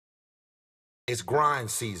It's grind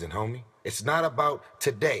season, homie. It's not about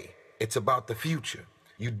today. It's about the future.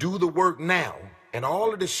 You do the work now, and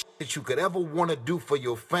all of the shit that you could ever want to do for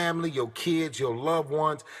your family, your kids, your loved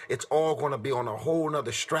ones, it's all going to be on a whole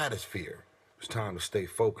nother stratosphere. It's time to stay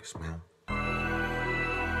focused, man.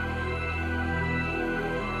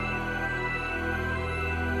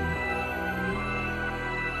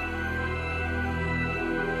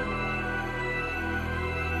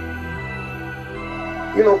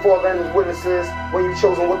 You know, for Atlanta's witnesses, when you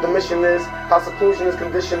chosen what the mission is, how seclusion is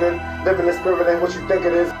conditioning, living the spirit ain't what you think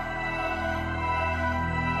it is.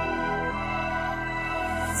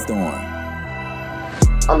 Storm.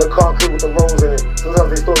 I'm the concrete with the rose in it.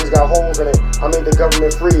 Sometimes these stories got holes in it. I made the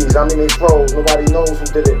government freeze, I mean they froze. Nobody knows who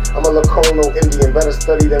did it. I'm a Lacono Indian, better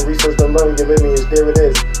study than research than learn your lineage. There it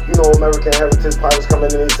is. You know American heritage, pirates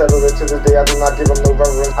coming in and settled it. To this day I do not give them no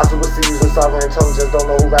reverence. I supersede using sovereign intelligence. Don't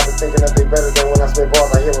know who rappers thinking that they better than when I spit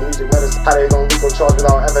bars. I hear my music medicine. How they gon' Rico charge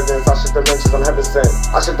without evidence? I shift dimensions, I'm heaven sent.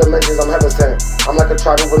 I shift dimensions, I'm heaven sent. I'm like a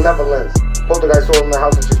tribe of benevolence. Poltergeist soul in the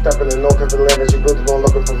house that you stepping in. No, cause the land that you built is on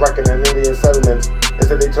looking for wrecking and Indian settlements.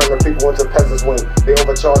 Instead they turn the people into peasants when they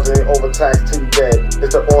overcharge and they overtax till you dead.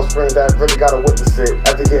 It's the offspring that really gotta witness it.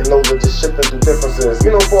 As they getting older, just shifting through differences.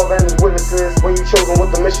 You know, for Atlanta's witnesses, when you chosen what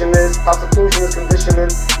the mission is, how seclusion is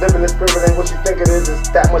conditioning, living the spirit ain't what you think it is. It's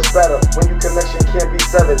that much better when you connection can't be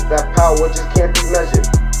severed. That power just can't be measured,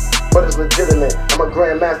 but it's legitimate. I'm a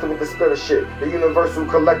grand master with the spirit shit, the universal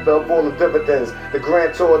collector of all the dividends, the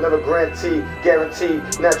grand tour, never grantee, guaranteed,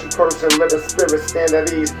 natural person, living spirit, stand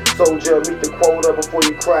at ease, soldier, meet the quota before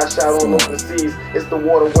you crash out on open seas. It's the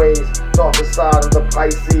waterways, darker side of the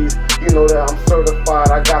Pisces. You know that I'm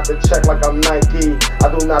certified, I got the check like I'm Nike. I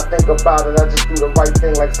do not think about it, I just do the right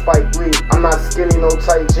thing like Spike Lee. I'm not skinny, no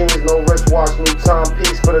tight jeans, no wristwatch, new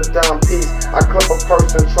timepiece for the dime piece. I clip a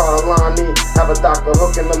person, try to line me, have a doctor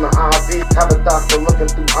hooking them the IV, have a doctor looking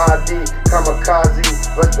through ID, kamikaze,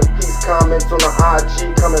 rest in peace comments on the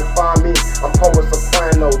IG, come and find me, I'm poet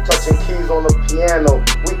soprano, touching keys on the piano,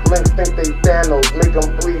 weak links think they Thanos, make them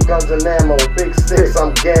bleed guns and ammo, big six,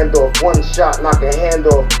 I'm Gandalf, one shot, knock a hand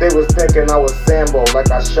off, they was thinking I was Sambo, like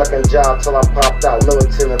I shuck and jive till I popped out,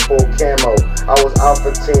 militant in full camo, I was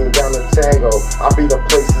Alpha Team down to Tango, I be the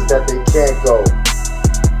places that they can't go.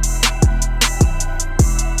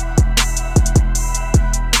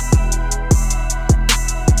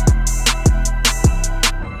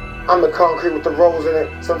 I'm the concrete with the rose in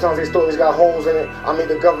it. Sometimes these stories got holes in it. I made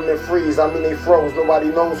the government freeze, I mean they froze. Nobody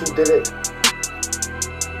knows who did it.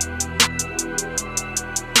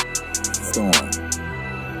 Storm.